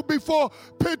chapter 2, before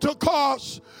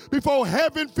Pentecost, before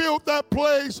heaven filled that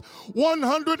place,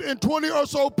 120 or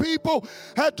so people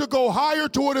had to go higher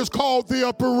to what is called the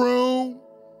upper room.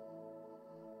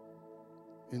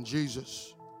 And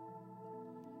Jesus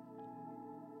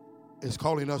is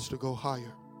calling us to go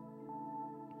higher.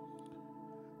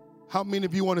 How many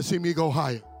of you want to see me go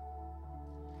higher?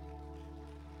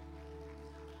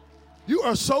 You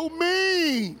are so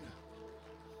mean.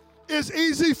 It's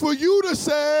easy for you to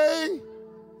say.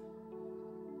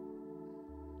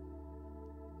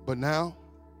 But now,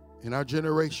 in our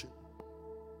generation,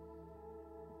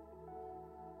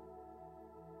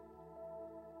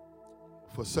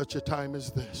 for such a time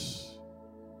as this,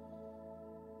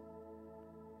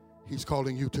 He's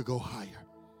calling you to go higher.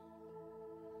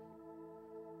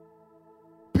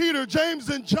 Peter, James,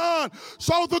 and John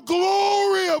saw the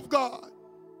glory of God.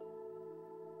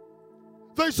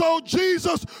 They saw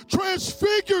Jesus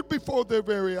transfigured before their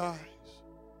very eyes.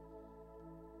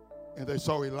 And they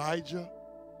saw Elijah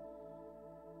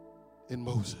and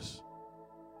Moses.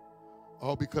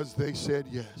 All because they said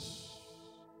yes.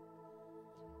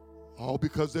 All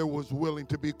because they was willing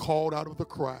to be called out of the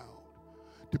crowd,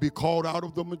 to be called out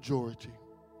of the majority,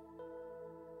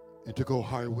 and to go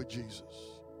higher with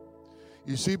Jesus.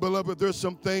 You see, beloved, there's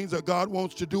some things that God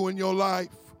wants to do in your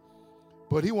life,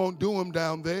 but He won't do them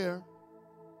down there.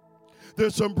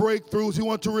 There's some breakthroughs He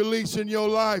wants to release in your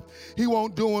life. He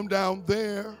won't do them down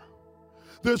there.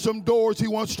 There's some doors He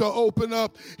wants to open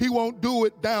up. He won't do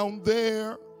it down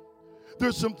there.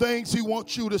 There's some things He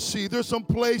wants you to see. There's some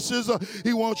places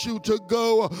He wants you to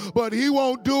go, but He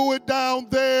won't do it down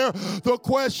there. The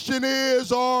question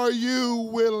is, are you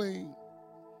willing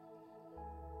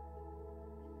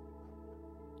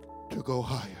to go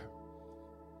higher?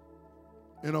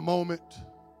 In a moment,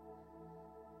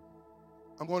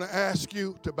 I'm going to ask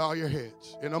you to bow your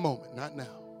heads. In a moment, not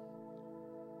now.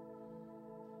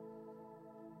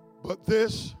 But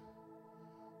this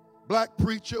black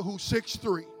preacher who's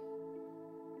 6'3",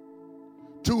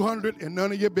 200 and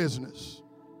none of your business,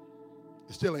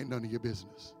 it still ain't none of your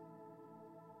business.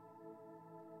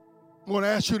 I'm going to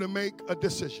ask you to make a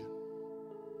decision.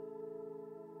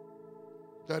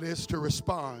 That is to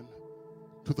respond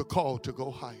to the call to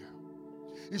go higher.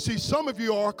 You see, some of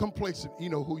you are complacent. You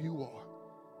know who you are.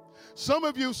 Some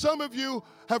of you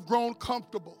have grown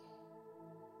comfortable.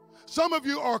 Some of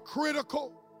you are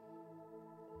critical.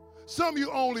 Some of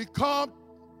you only come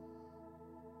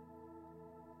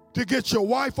to get your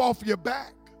wife off your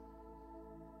back.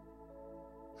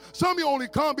 Some of you only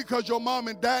come because your mom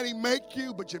and daddy make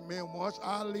you, but your man, once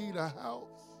I leave the house.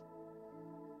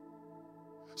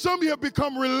 Some of you have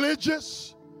become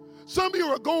religious. Some of you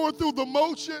are going through the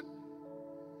motion.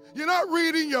 You're not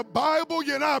reading your Bible.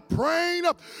 You're not praying.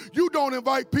 You don't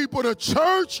invite people to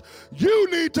church.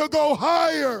 You need to go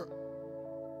higher.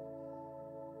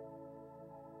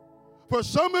 For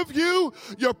some of you,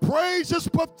 your praise is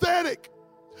pathetic.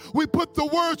 We put the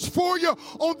words for you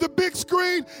on the big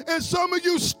screen, and some of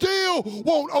you still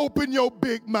won't open your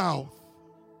big mouth.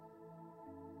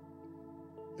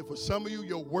 And for some of you,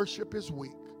 your worship is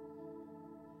weak.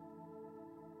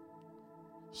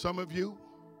 Some of you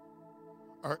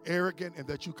are arrogant in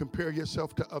that you compare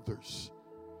yourself to others.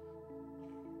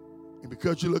 And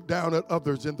because you look down at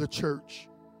others in the church,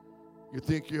 you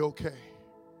think you're okay.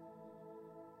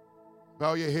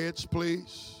 Bow your heads,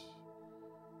 please.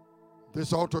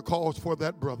 This altar call is for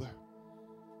that brother.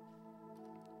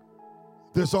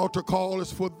 This altar call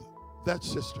is for that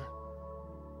sister.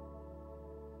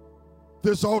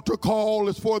 This altar call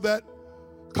is for that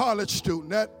college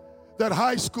student, that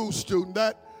high school student,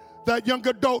 that young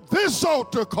adult. This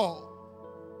altar call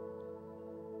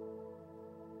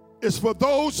is for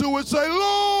those who would say,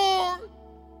 Lord,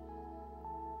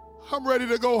 I'm ready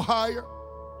to go higher.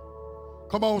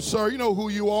 Come on, sir, you know who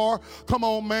you are. Come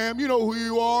on, ma'am, you know who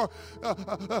you are.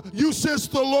 You sense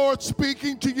the Lord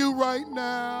speaking to you right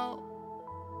now.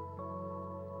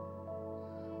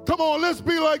 Come on, let's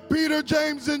be like Peter,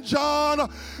 James, and John,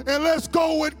 and let's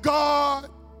go with God.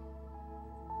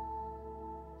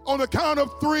 On the count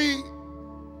of 3,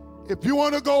 if you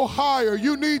want to go higher,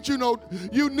 you need to go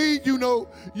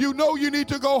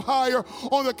higher.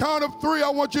 On the count of 3, I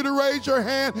want you to raise your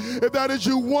hand. If that is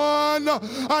you, 1,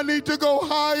 I need to go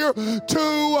higher.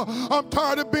 2, I'm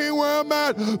tired of being where I'm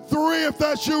at. 3, if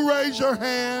that's you, raise your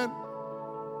hand.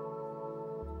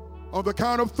 On the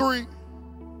count of 3,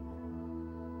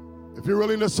 If you're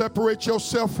willing to separate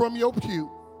yourself from your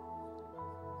pew,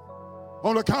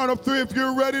 on the count of 3, if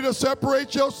you're ready to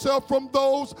separate yourself from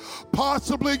those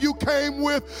possibly you came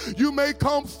with, you may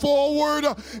come forward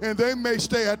and they may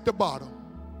stay at the bottom.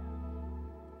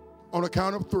 On the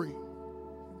count of 3,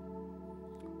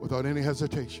 without any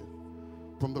hesitation,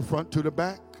 from the front to the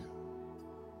back,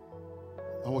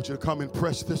 I want you to come and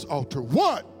press this altar.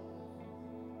 1,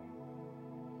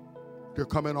 they're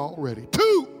coming already.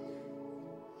 2,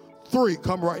 3,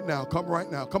 come right now, come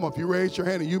right now. Come on, if you raise your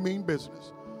hand and you mean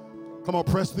business. Come on,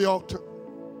 press the altar.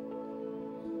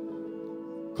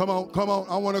 Come on,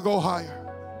 I want to go higher.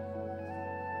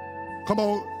 Come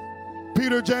on,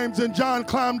 Peter, James, and John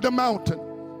climbed the mountain.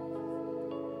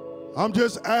 I'm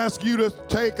just asking you to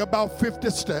take about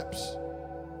 50 steps.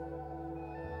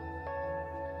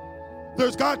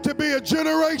 There's got to be a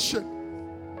generation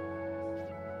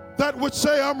that would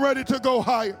say, I'm ready to go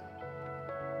higher.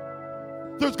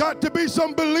 There's got to be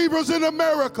some believers in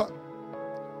America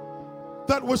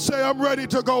that would say, I'm ready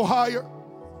to go higher.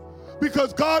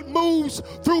 Because God moves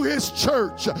through his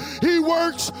church. He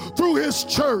works through his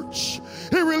church.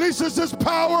 He releases his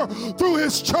power through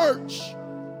his church.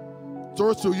 So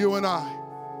it's through you and I.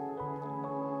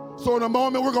 So in a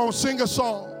moment, we're going to sing a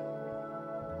song.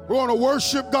 We're going to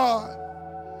worship God.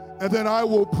 And then I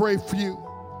will pray for you.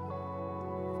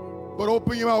 But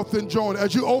open your mouth and join.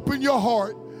 As you open your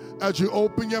heart, as you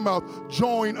open your mouth,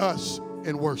 join us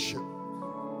in worship.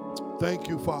 Thank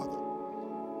you, Father.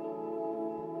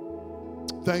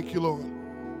 Thank you, Lord.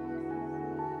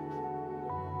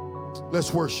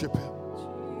 Let's worship him.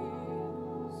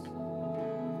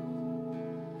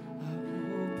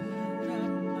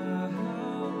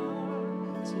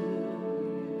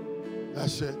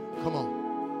 That's it. Come on.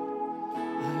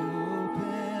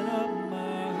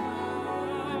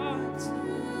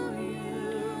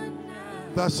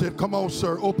 That's it. Come on,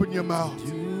 sir. Open your mouth.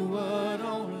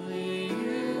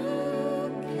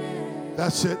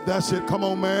 That's it. That's it. Come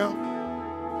on, ma'am.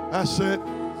 That's it.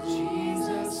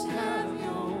 Jesus, have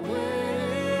your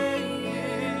way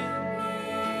in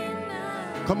me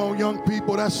now. Come on, young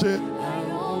people. That's it.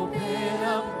 I open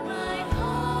up my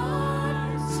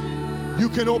heart to you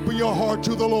can open your heart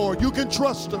to the Lord. You can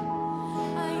trust him.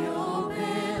 I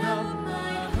open up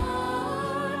my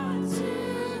heart to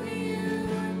you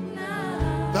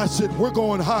now. That's it. We're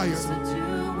going higher.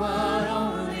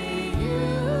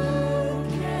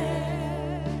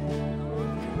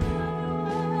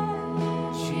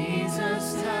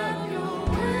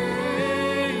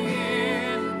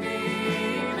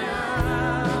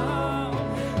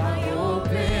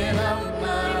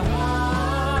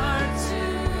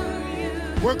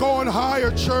 We're going higher,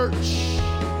 church.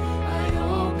 I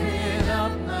open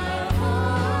up my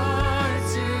heart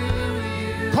to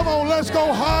you. Come on, let's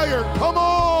go higher. Come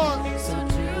on. So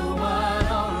do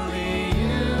what only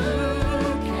you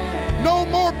can. No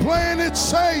more playing it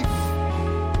safe.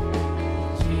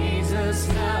 Jesus,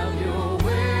 have your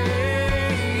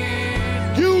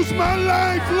way. Use my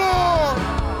life, Lord.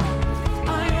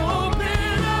 I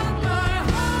open up my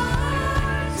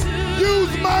heart to you.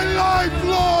 Use my life,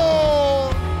 Lord.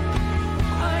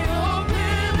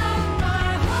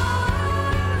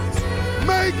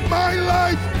 Make my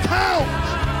life count.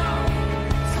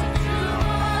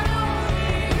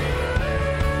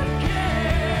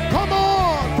 Come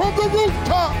on, from the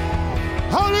rooftop.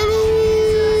 Hallelujah.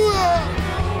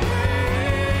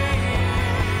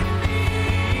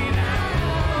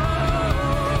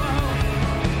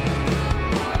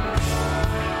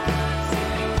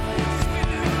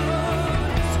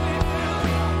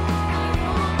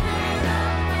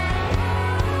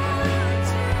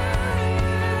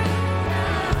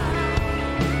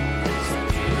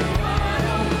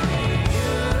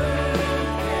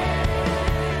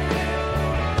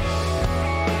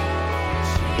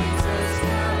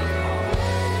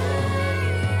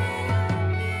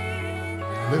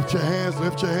 Lift your hands,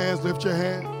 lift your hands, lift your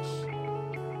hands.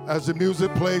 As the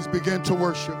music plays, begin to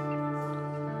worship.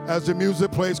 As the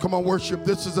music plays, come on, worship.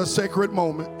 This is a sacred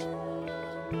moment.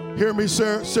 Hear me,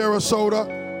 Sarasota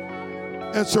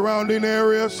and surrounding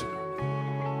areas.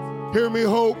 Hear me,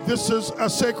 Hope. This is a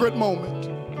sacred moment.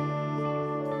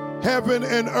 Heaven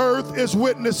and earth is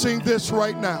witnessing this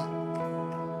right now.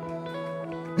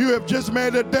 You have just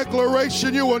made a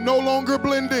declaration. You will no longer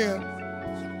blend in,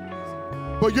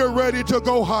 but you're ready to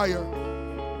go higher.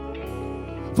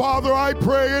 Father, I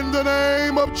pray in the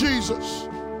name of Jesus,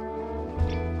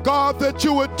 God, that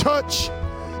you would touch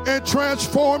and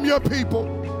transform your people,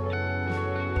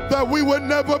 that we would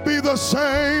never be the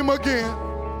same again.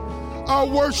 our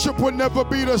worship would never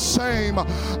be the same.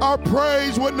 Our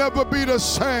praise would never be the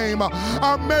same.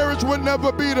 Our marriage would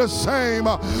never be the same.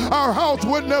 Our house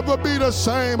would never be the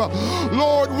same.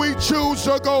 Lord, we choose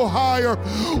to go higher.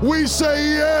 We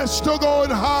say yes to going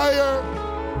higher.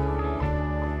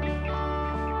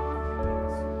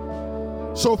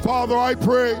 So, Father, I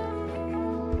pray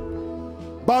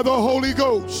by the Holy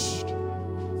Ghost,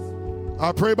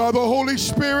 I pray by the Holy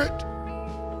Spirit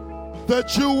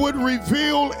that you would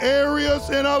reveal areas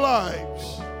in our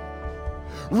lives.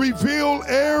 Reveal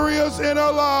areas in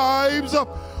our lives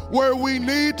where we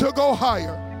need to go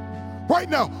higher. Right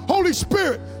now, Holy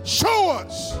Spirit, show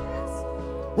us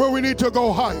where we need to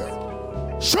go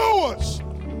higher. Show us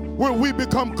where we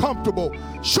become comfortable.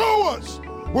 Show us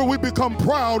where we become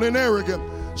proud and arrogant.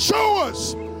 Show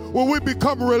us where we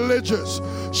become religious.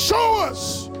 Show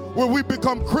us where we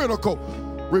become critical.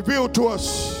 Reveal to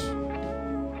us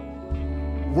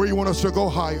where you want us to go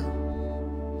higher.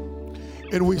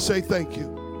 And we say thank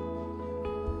you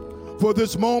for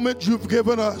this moment you've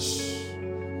given us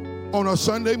on a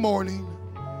Sunday morning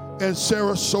in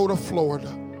Sarasota,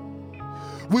 Florida.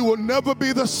 We will never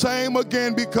be the same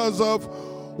again because of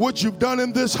what you've done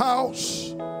in this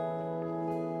house,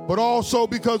 but also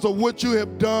because of what you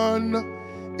have done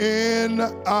in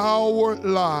our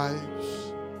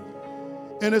lives.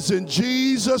 And it's in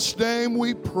Jesus' name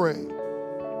we pray.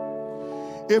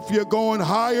 If you're going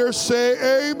higher,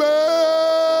 say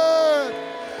amen.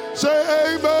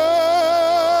 Say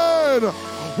amen.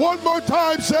 One more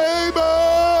time, say amen.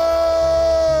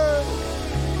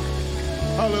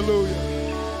 Hallelujah.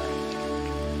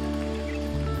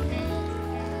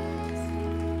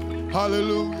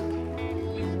 Hallelujah.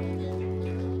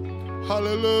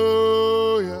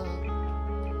 Hallelujah.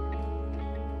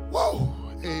 Whoa.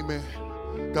 Amen.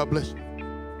 God bless you.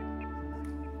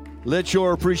 Let's show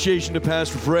our appreciation to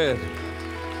Pastor Fred.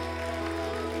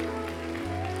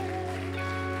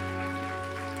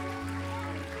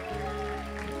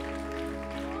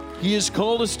 He has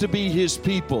called us to be his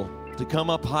people, to come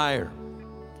up higher.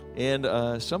 And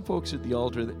some folks at the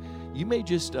altar, you may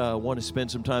just want to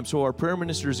spend some time. So our prayer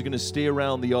ministers are going to stay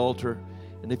around the altar.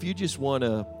 And if you just want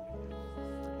to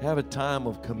have a time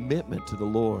of commitment to the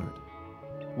Lord,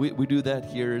 we do that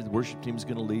here. The worship team is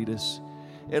going to lead us.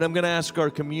 And I'm going to ask our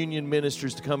communion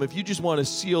ministers to come. If you just want to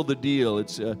seal the deal,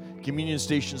 it's communion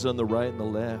stations on the right and the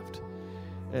left.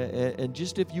 And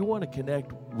just if you want to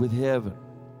connect with heaven,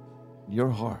 your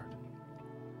heart,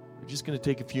 we're just going to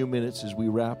take a few minutes as we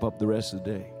wrap up the rest of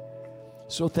the day.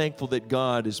 So thankful that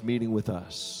God is meeting with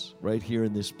us right here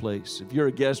in this place. If you're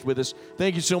a guest with us,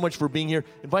 thank you so much for being here.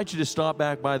 I invite you to stop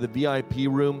back by the VIP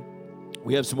room.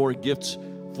 We have some more gifts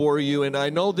for you. And I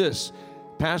know this,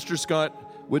 Pastor Scott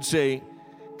would say,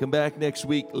 come back next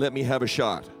week, let me have a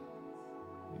shot.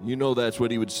 You know that's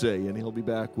what he would say, and he'll be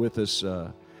back with us.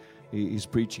 He's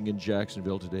preaching in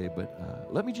Jacksonville today. But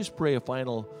let me just pray a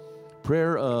final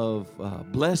prayer of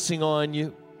blessing on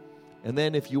you. And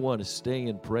then if you want to stay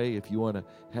and pray, if you want to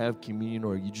have communion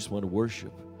or you just want to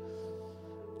worship,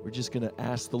 we're just going to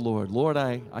ask the Lord. Lord,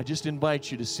 I just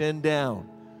invite you to send down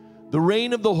the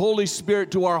rain of the Holy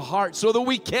Spirit to our hearts so that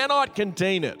we cannot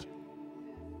contain it.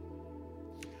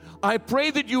 I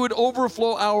pray that you would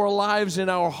overflow our lives and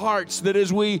our hearts, that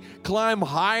as we climb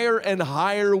higher and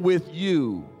higher with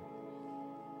you,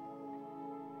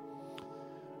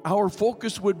 our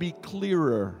focus would be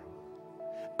clearer,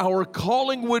 our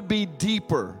calling would be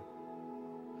deeper,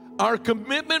 our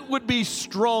commitment would be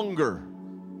stronger,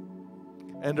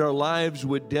 and our lives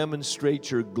would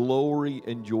demonstrate your glory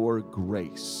and your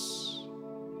grace.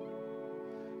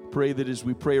 Pray that as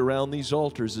we pray around these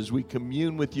altars, as we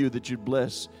commune with you, that you'd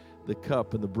bless the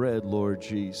cup and the bread, Lord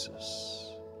Jesus.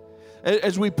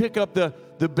 As we pick up the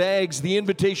bags, the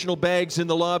invitational bags in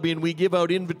the lobby, and we give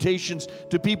out invitations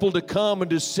to people to come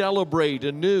and to celebrate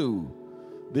anew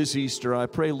this Easter, I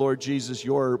pray, Lord Jesus,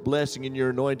 your blessing and your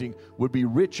anointing would be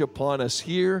rich upon us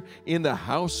here in the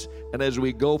house and as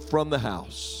we go from the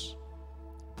house.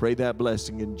 Pray that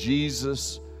blessing in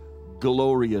Jesus'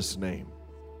 glorious name.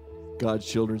 God's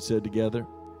children said together,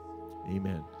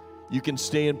 amen. You can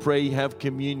stay and pray, have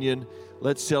communion.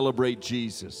 Let's celebrate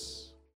Jesus.